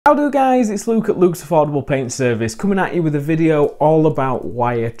How do guys, it's Luke at Luke's Affordable Paint Service coming at you with a video all about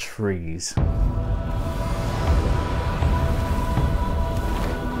wire trees.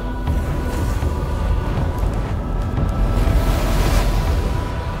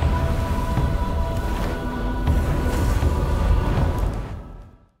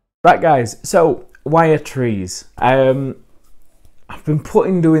 Right guys, so wire trees. I've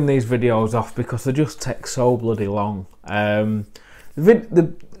been doing these videos off because they just take so bloody long.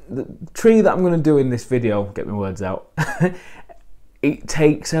 The tree that I'm going to do in this video, get my words out, it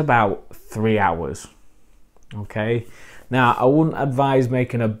takes about 3 hours. Okay, now I wouldn't advise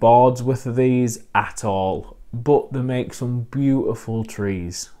making a board's width of these at all, but they make some beautiful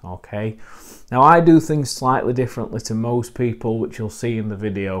trees. Okay, now I do things slightly differently to most people, which you'll see in the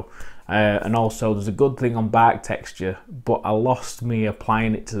video, and also there's a good thing on bark texture, but I lost me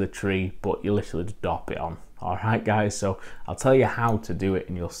applying it to the tree, but you literally just dop it on. Alright guys, so I'll tell you how to do it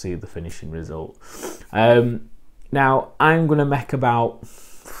and you'll see the finishing result. Now I'm going to make about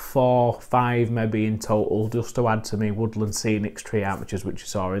 4, 5 maybe in total, just to add to me woodland scenics tree armatures, which you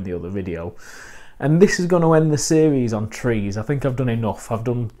saw in the other video. And this is going to end the series on trees. I think I've done enough. I've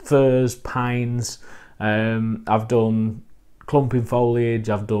done firs, pines, I've done clumping foliage,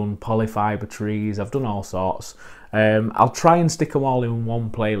 I've done polyfiber trees, I've done all sorts. I'll try and stick them all in one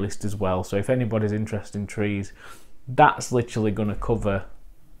playlist as well, so if anybody's interested in trees, that's literally going to cover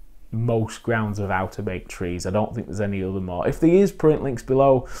most grounds of how to make trees. I don't think there's any other more. If there is, print links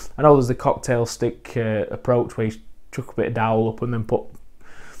below. I know there's the cocktail stick approach where you chuck a bit of dowel up and then put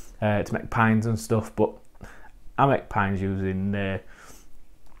to make pines and stuff, but I make pines using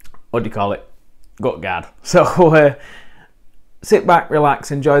what do you call it, gut guard. So sit back, relax,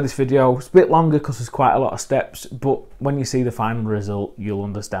 enjoy this video. It's a bit longer because there's quite a lot of steps, but when you see the final result, you'll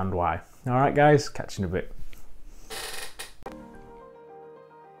understand why. Alright guys, catch you in a bit.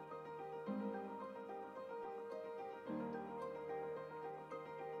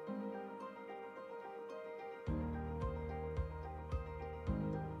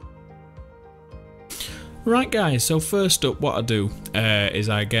 Right guys, so first up what I do is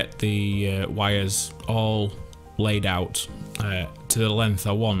I get the wires all laid out to the length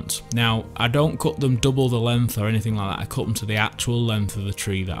I want. Now I don't cut them double the length or anything like that, I cut them to the actual length of the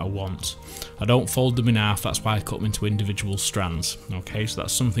tree that I want. I don't fold them in half, that's why I cut them into individual strands. Okay, so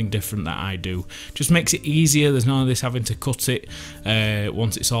that's something different that I do. Just makes it easier, there's none of this having to cut it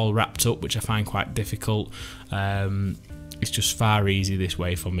once it's all wrapped up, which I find quite difficult. It's just far easier this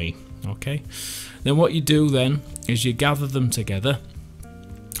way for me. Okay, then what you do then is you gather them together.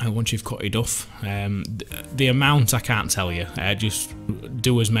 Once you've cut enough, the amount I can't tell you, just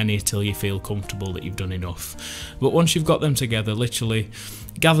do as many till you feel comfortable that you've done enough. But once you've got them together, literally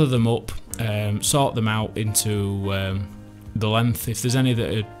gather them up, sort them out into the length. If there's any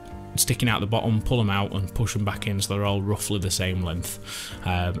that are sticking out the bottom, pull them out and push them back in so they're all roughly the same length.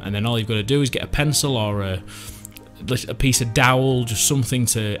 And then all you've got to do is get a pencil or a piece of dowel, just something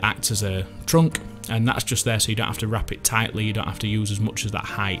to act as a trunk, and that's just there so you don't have to wrap it tightly, you don't have to use as much as that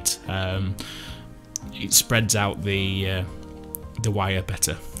height. It spreads out the wire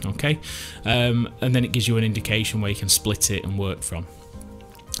better. Okay, and then it gives you an indication where you can split it and work from.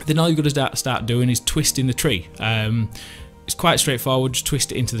 Then all you've got to start doing is twisting the tree. It's quite straightforward, just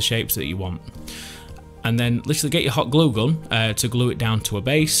twist it into the shapes that you want. And then literally get your hot glue gun to glue it down to a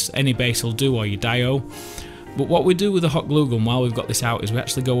base. Any base will do, or your dio. But what we do with the hot glue gun while we've got this out is we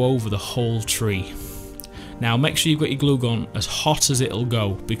actually go over the whole tree. Now make sure you've got your glue gun as hot as it'll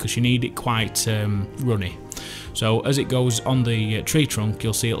go, because you need it quite runny. So as it goes on the tree trunk,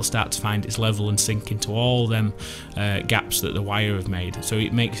 you'll see it'll start to find its level and sink into all them gaps that the wire have made. So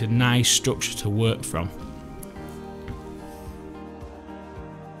it makes a nice structure to work from.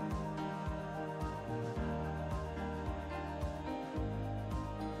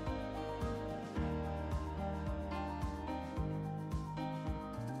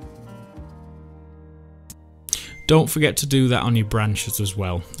 Don't forget to do that on your branches as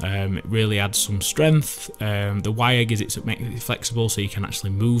well. It really adds some strength. The wire makes it flexible so you can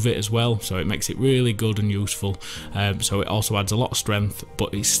actually move it as well, so it makes it really good and useful. So it also adds a lot of strength,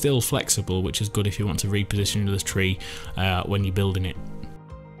 but it's still flexible, which is good if you want to reposition the tree when you're building it.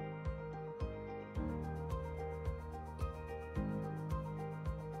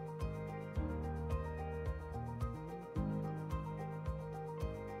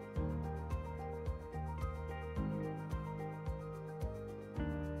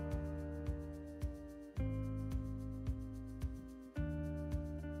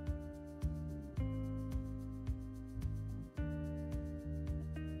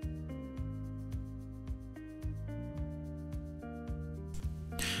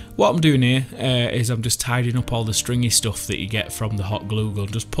 what I'm doing here is I'm just tidying up all the stringy stuff that you get from the hot glue gun.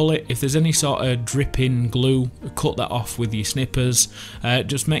 Just pull it. If there's any sort of dripping glue, cut that off with your snippers.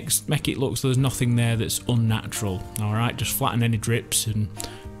 Just make it look so there's nothing there that's unnatural. Alright, just flatten any drips and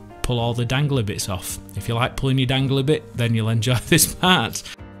pull all the dangly bits off. If you like pulling your dangly bit, then you'll enjoy this part.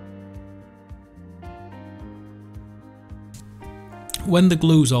 When the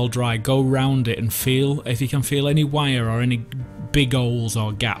glue's all dry, go round it and feel if you can feel any wire or any big holes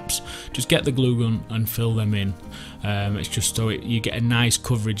or gaps. Just get the glue gun and fill them in. It's just so you get a nice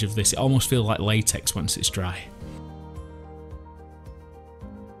coverage of this. It almost feels like latex once it's dry.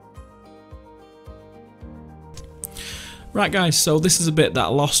 Right guys, so this is a bit that I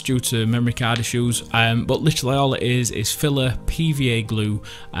lost due to memory card issues, but literally all it is filler, PVA glue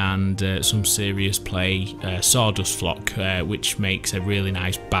and some serious play sawdust flock, which makes a really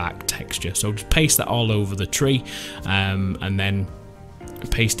nice bark texture. So just paste that all over the tree and then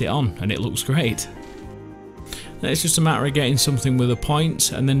paste it on and it looks great. It's just a matter of getting something with a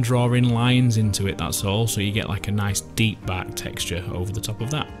point and then drawing lines into it, that's all, so you get like a nice deep bark texture over the top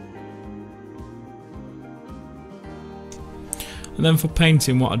of that. And then for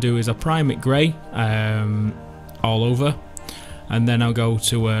painting, what I do is I prime it grey all over, and then I'll go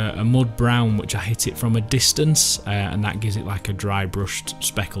to a mud brown, which I hit it from a distance, and that gives it like a dry brushed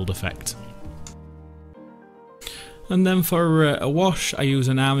speckled effect. And then for a wash, I use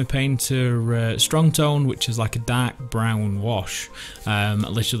an Army Painter Strong Tone, which is like a dark brown wash. I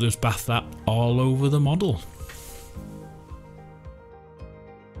literally just bath that all over the model.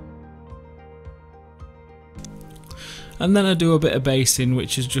 And then I do a bit of basing,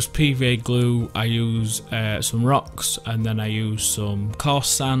 which is just PVA glue. I use some rocks, and then I use some coarse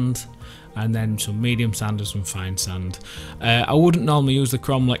sand, and then some medium sand and some fine sand. I wouldn't normally use the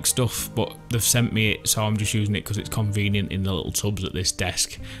Cromlech stuff, but they've sent me it, so I'm just using it because it's convenient in the little tubs at this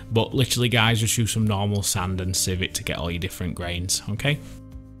desk. But literally guys, just use some normal sand and sieve it to get all your different grains, okay?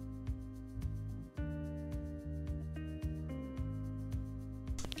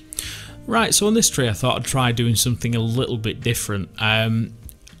 Right, so on this tree I thought I'd try doing something a little bit different. I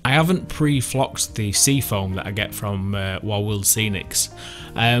haven't pre-flocked the seafoam that I get from Warworld Scenics.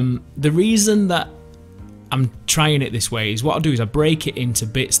 The reason that I'm trying it this way is what I do is I break it into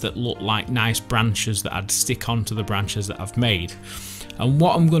bits that look like nice branches that I'd stick onto the branches that I've made. And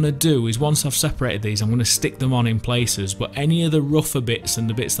what I'm going to do is once I've separated these, I'm going to stick them on in places, but any of the rougher bits and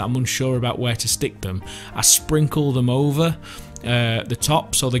the bits that I'm unsure about where to stick them, I sprinkle them over the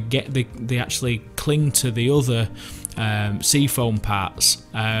top so they actually cling to the other seafoam parts,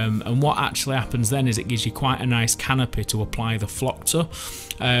 and what actually happens then is it gives you quite a nice canopy to apply the flock to.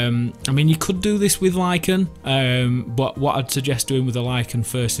 I mean, you could do this with lichen, but what I'd suggest doing with the lichen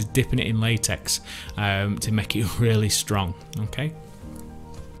first is dipping it in latex to make it really strong, okay?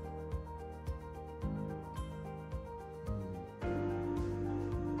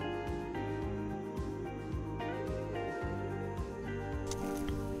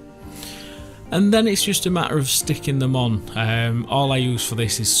 And then it's just a matter of sticking them on. All I use for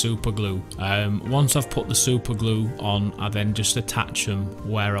this is super glue. Once I've put the super glue on, I then just attach them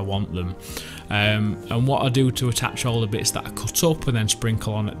where I want them. And what I do to attach all the bits that I cut up and then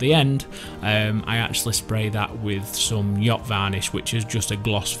sprinkle on at the end, I actually spray that with some yacht varnish, which is just a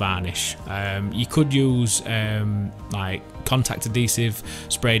gloss varnish. You could use like contact adhesive,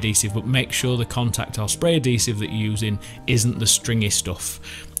 spray adhesive, but make sure the contact or spray adhesive that you're using isn't the stringy stuff.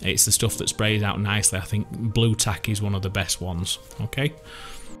 It's the stuff that sprays out nicely. I think blue tack is one of the best ones, okay?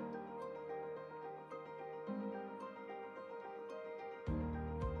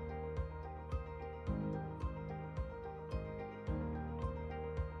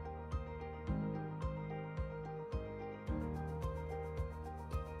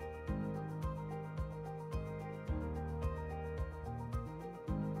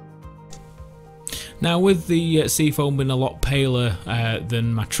 Now with the seafoam being a lot paler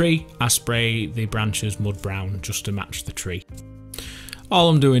than my tree, I spray the branches mud brown just to match the tree. All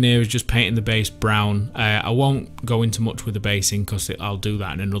I'm doing here is just painting the base brown. I won't go into much with the basing because I'll do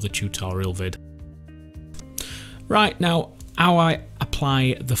that in another tutorial vid. Right, now how I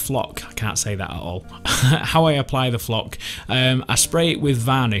apply the flock, I can't say that at all. How I apply the flock, I spray it with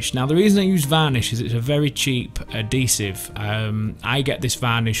varnish. Now the reason I use varnish is it's a very cheap adhesive. I get this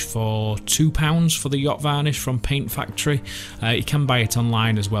varnish for £2 for the yacht varnish from Paint Factory. You can buy it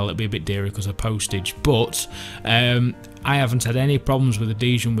online as well, it'll be a bit dearer because of postage, but I haven't had any problems with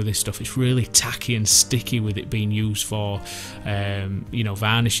adhesion with this stuff. It's really tacky and sticky with it being used for you know,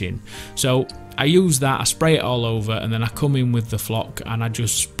 varnishing. So I use that, I spray it all over, and then I come in with the flock and I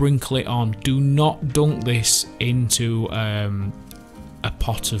just sprinkle it on. Do not dunk this into a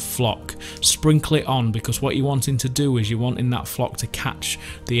pot of flock. Sprinkle it on, because what you're wanting to do is you're wanting that flock to catch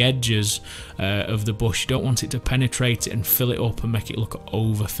the edges of the bush. You don't want it to penetrate it and fill it up and make it look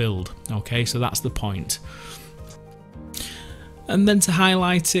overfilled. Okay, so that's the point. And then to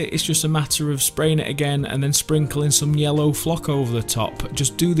highlight it, it's just a matter of spraying it again and then sprinkling some yellow flock over the top.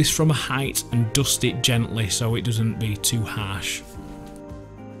 Just do this from a height and dust it gently so it doesn't be too harsh.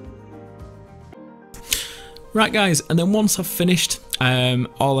 Right guys, and then once I've finished,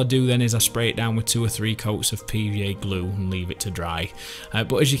 all I do then is I spray it down with 2 or 3 coats of PVA glue and leave it to dry.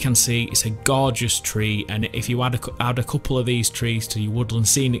 But as you can see, it's a gorgeous tree, and if you add a couple of these trees to your woodland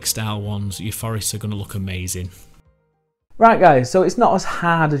scenic style ones, your forests are going to look amazing. Right guys, so it's not as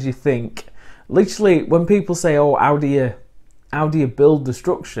hard as you think. Literally, when people say, oh, how do you build the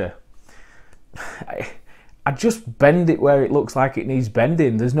structure? I just bend it where it looks like it needs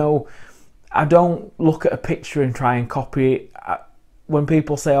bending. I don't look at a picture and try and copy it. When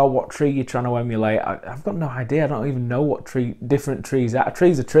people say, oh, what tree you're trying to emulate, I've got no idea. I don't even know what different trees are. A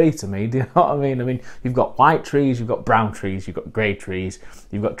tree's a tree to me, do you know what I mean? I mean, you've got white trees, you've got brown trees, you've got grey trees,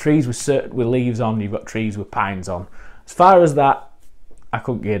 you've got trees with leaves on, you've got trees with pines on. As far as that, I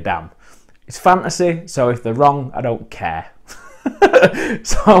couldn't give a damn. It's fantasy, so if they're wrong, I don't care.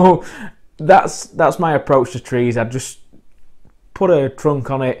 So that's my approach to trees. I just put a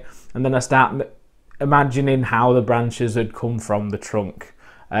trunk on it, and then I start imagining how the branches had come from the trunk,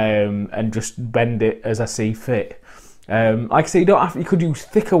 and just bend it as I see fit. Like I say, you could use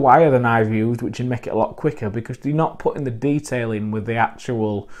thicker wire than I've used, which would make it a lot quicker, because you're not putting the detail in with the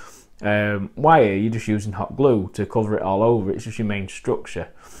actual wire. You're just using hot glue to cover it all over. It's just your main structure.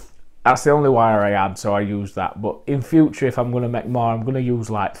 That's the only wire I had, so I use that. But in future, if I'm going to make more, I'm going to use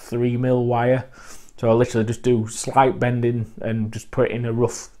like 3mm wire. So I literally just do slight bending and just put it in a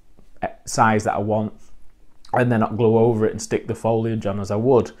rough size that I want, and then I'll glue over it and stick the foliage on as I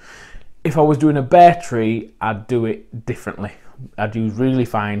would. If I was doing a bare tree, I'd do it differently. I'd use really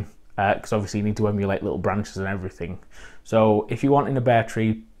fine, because obviously you need to emulate little branches and everything. So if you want in a bare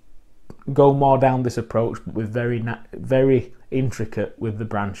tree, go more down this approach, but with very intricate with the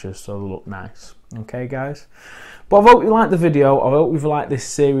branches so they look nice. Okay guys, but I hope you liked the video. I hope you've liked this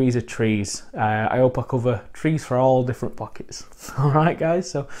series of trees. I hope I cover trees for all different pockets. Alright guys,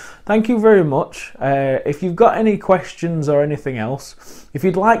 so thank you very much. If you've got any questions or anything else, if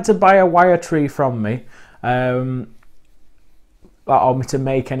you'd like to buy a wire tree from me, or me to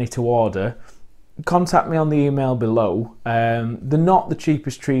make any to order, contact me on the email below. They're not the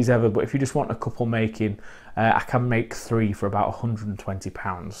cheapest trees ever, but if you just want a couple making, I can make 3 for about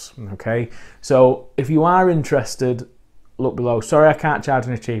 £120. Okay, so if you are interested, look below. Sorry I can't charge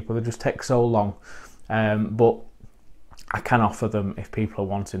any cheaper, they just take so long, but I can offer them if people are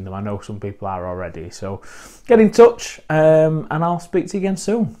wanting them. I know some people are already, so get in touch, and I'll speak to you again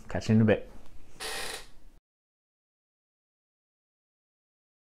soon. Catch you in a bit.